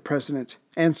met with the president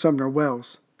and Sumner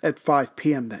Welles at 5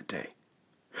 p.m. that day.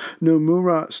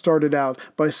 Nomura started out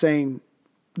by saying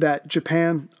that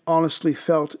Japan honestly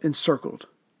felt encircled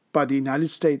by the United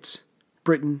States,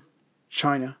 Britain,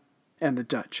 China, and the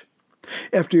Dutch.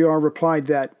 FDR replied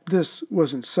that this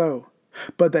wasn't so,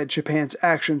 but that Japan's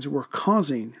actions were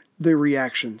causing the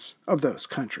reactions of those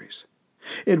countries.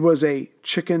 It was a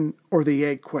chicken or the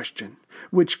egg question,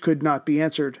 which could not be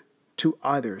answered to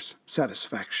either's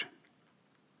satisfaction.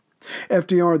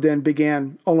 FDR then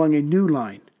began along a new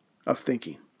line of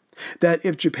thinking, that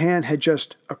if Japan had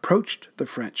just approached the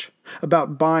French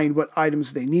about buying what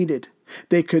items they needed,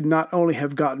 they could not only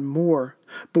have gotten more,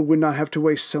 but would not have to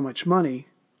waste so much money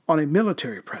on a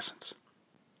military presence.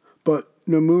 But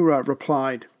Nomura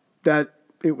replied that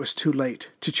it was too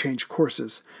late to change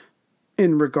courses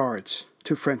in regards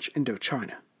to French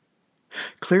Indo-China.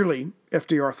 Clearly,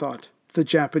 FDR thought the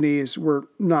Japanese were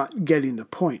not getting the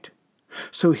point,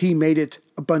 so he made it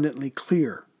abundantly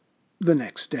clear the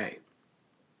next day.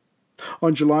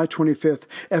 On July 25th,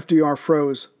 FDR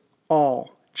froze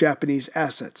all Japanese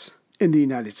assets in the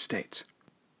United States.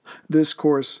 This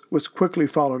course was quickly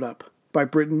followed up by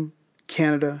Britain,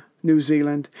 Canada, New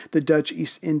Zealand, the Dutch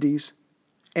East Indies,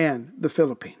 and the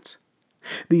Philippines.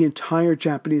 The entire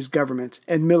Japanese government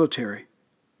and military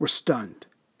were stunned,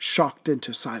 shocked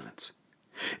into silence.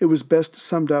 It was best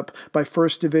summed up by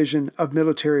 1st Division of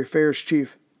Military Affairs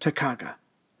Chief Takaga.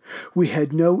 We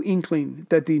had no inkling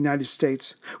that the United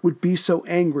States would be so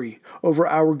angry over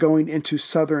our going into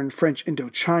southern French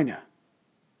Indo-China.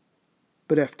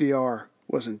 But FDR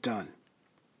wasn't done.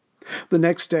 The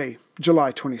next day,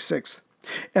 July 26th,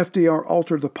 FDR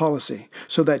altered the policy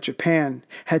so that Japan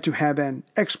had to have an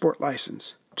export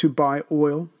license to buy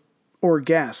oil or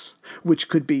gas, which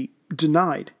could be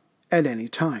denied at any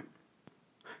time.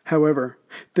 However,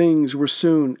 things were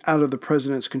soon out of the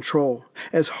president's control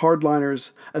as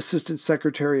hardliners Assistant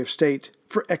Secretary of State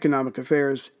for Economic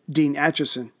Affairs Dean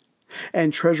Acheson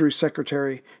and Treasury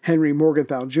Secretary Henry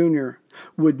Morgenthau Jr.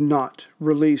 would not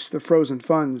release the frozen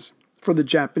funds for the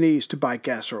Japanese to buy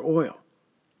gas or oil.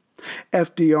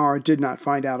 FDR did not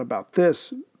find out about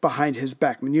this behind his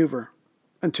back maneuver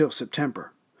until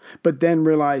September, but then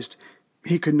realized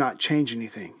he could not change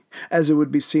anything, as it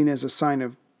would be seen as a sign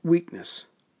of weakness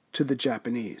to the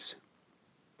Japanese.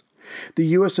 The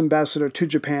U.S. ambassador to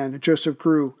Japan, Joseph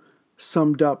Grew,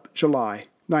 summed up July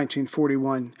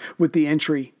 1941 with the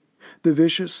entry, "The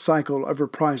vicious cycle of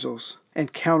reprisals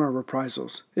and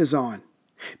counter-reprisals is on.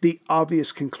 The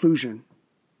obvious conclusion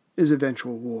is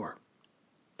eventual war."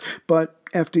 But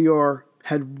FDR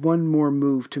had one more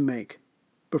move to make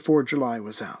before July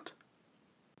was out.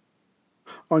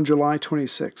 On July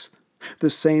 26th,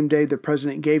 the same day the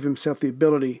president gave himself the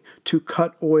ability to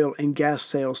cut oil and gas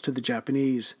sales to the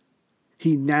Japanese,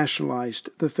 he nationalized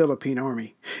the Philippine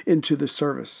Army into the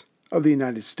service of the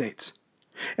United States.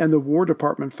 And the War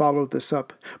Department followed this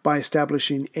up by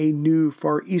establishing a new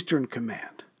Far Eastern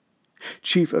Command.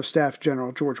 Chief of Staff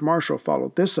General George Marshall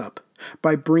followed this up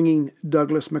by bringing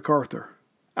Douglas MacArthur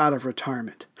out of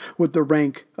retirement with the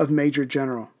rank of Major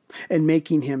General and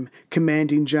making him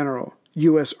Commanding General,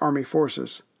 U.S. Army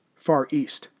Forces, Far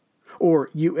East, or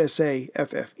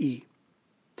USAFFE.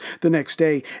 The next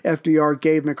day, FDR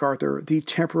gave MacArthur the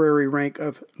temporary rank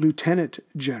of Lieutenant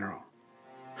General.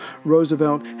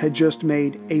 Roosevelt had just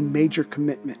made a major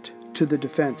commitment to the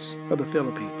defense of the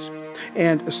Philippines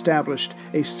and established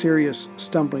a serious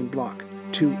stumbling block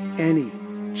to any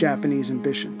Japanese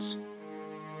ambitions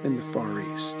in the Far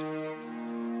East.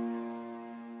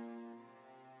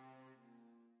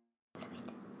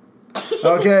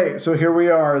 Okay, so here we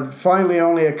are, finally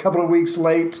only a couple of weeks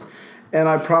late, and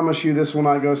I promise you this will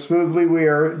not go smoothly. We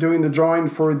are doing the drawing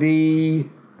for the...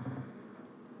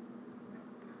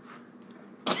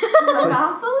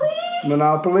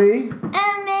 Monopoly?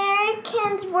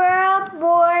 Americans World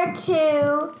War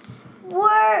II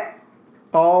were...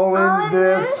 All in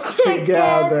this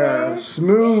together.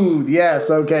 Smooth. Yes,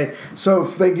 okay. So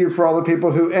thank you for all the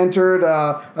people who entered.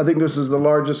 I think this is the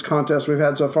largest contest we've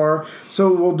had so far.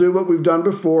 So we'll do what we've done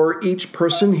before. Each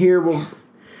person here will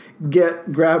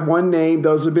grab one name.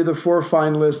 Those will be the 4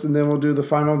 finalists, and then we'll do the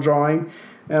final drawing,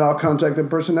 and I'll contact the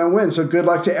person that wins. So good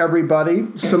luck to everybody.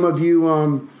 Some of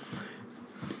you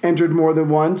entered more than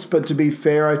once, but to be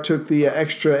fair, I took the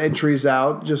extra entries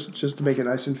out just to make it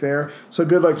nice and fair. So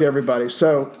good luck to everybody.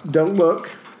 So don't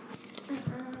look.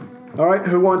 All right,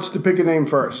 who wants to pick a name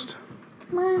first?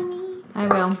 Mommy. I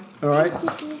will. All right.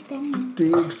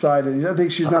 Dee excited. I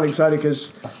think she's not excited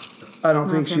because I don't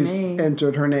think she's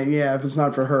entered her name. Yeah, if it's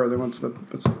not for her, then what's the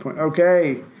point?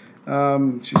 Okay.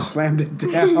 She slammed it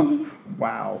down.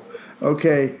 Wow.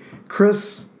 Okay.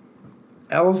 Chris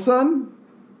Ellison?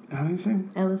 How do you say?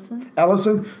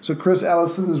 Ellison. So Chris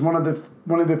Ellison is one of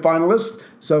the finalists.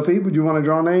 Sophie, would you want to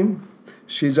draw a name?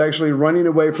 She's actually running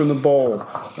away from the bowl.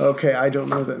 Okay, I don't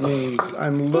know what that means.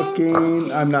 I'm looking.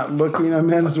 I'm not looking. I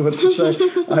meant what to say.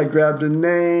 I grabbed a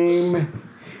name.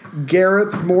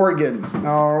 Gareth Morgan.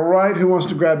 All right, who wants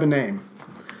to grab a name?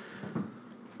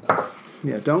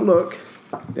 Yeah, don't look.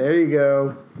 There you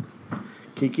go.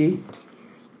 Kiki.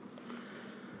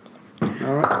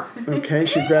 All right. Okay,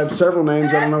 she grabbed several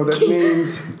names. I don't know what that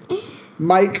means.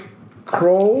 Mike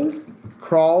Kroll.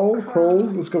 Kroll.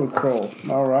 Let's go with Kroll.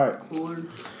 All right.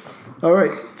 All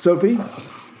right, Sophie.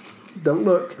 Don't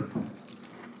look.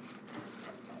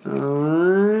 All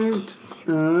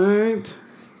right.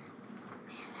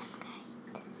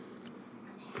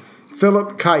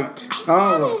 Philip Kite.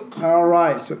 All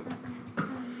right. So,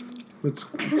 let's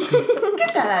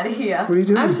get that out of here. What are you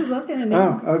doing? I was just looking at it.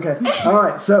 Oh, okay. All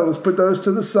right, so let's put those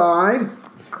to the side.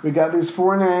 We got these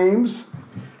 4 names.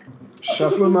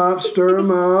 Shuffle them up, stir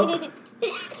them up.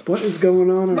 What is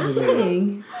going on over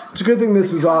there? It's a good thing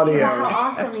this is audio. How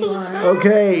awesome you are.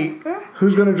 Okay,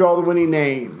 who's going to draw the winning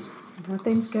name?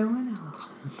 Nothing's going on.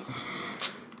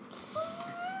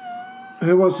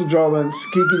 Who wants to draw the...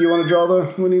 Kiki, do you want to draw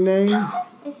the winning name?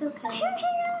 It's okay.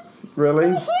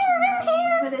 Really?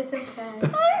 But it's okay.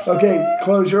 Okay,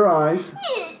 close your eyes.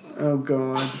 Oh,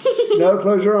 God. No,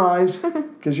 close your eyes,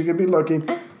 because you could be looking.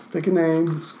 Pick a name.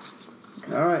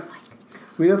 All right.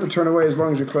 We have to turn away as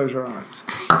long as you close your eyes.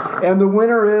 And the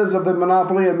winner is of the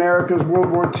Monopoly America's World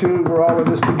War II, we're all in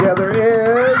this together,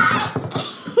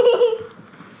 is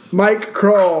Mike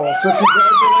Kroll. So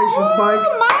congratulations, Mike.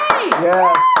 Mike!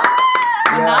 Yes.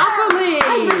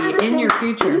 Monopoly in your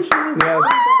future. Yes.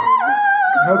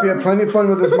 I hope you have plenty of fun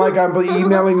with this, Mike. I'll be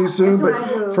emailing you soon, but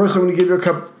first I'm going to give you a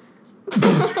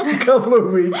couple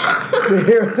of weeks to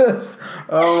hear this.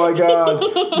 Oh my God.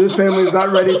 This family is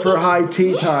not ready for high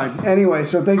tea time. Anyway,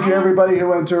 so thank you everybody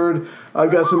who entered.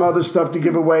 I've got some other stuff to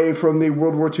give away from the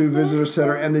World War II Visitor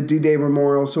Center and the D-Day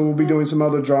Memorial, so we'll be doing some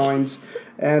other drawings,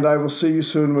 and I will see you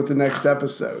soon with the next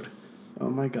episode. Oh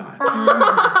my God.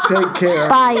 Take care.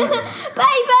 Bye. Bye.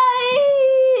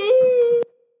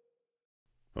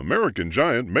 American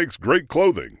Giant makes great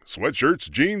clothing,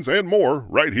 sweatshirts, jeans, and more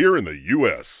right here in the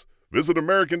U.S. Visit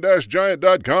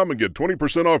American-Giant.com and get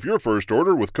 20% off your first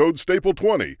order with code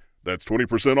STAPLE20. That's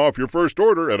 20% off your first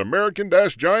order at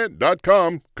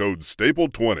American-Giant.com, code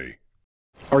STAPLE20.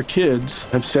 Our kids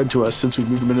have said to us since we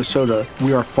moved to Minnesota,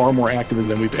 we are far more active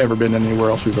than we've ever been anywhere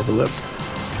else we've ever lived.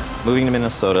 Moving to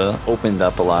Minnesota opened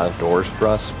up a lot of doors for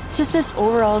us. Just this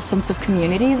overall sense of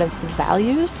community, of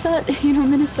values that,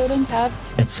 Minnesotans have.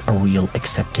 It's a real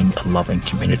accepting, loving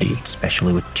community,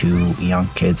 especially with 2 young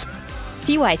kids.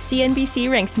 See why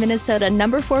CNBC ranks Minnesota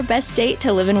 #4 best state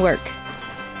to live and work.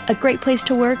 A great place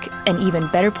to work, an even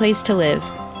better place to live.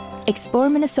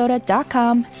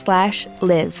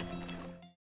 ExploreMinnesota.com/live.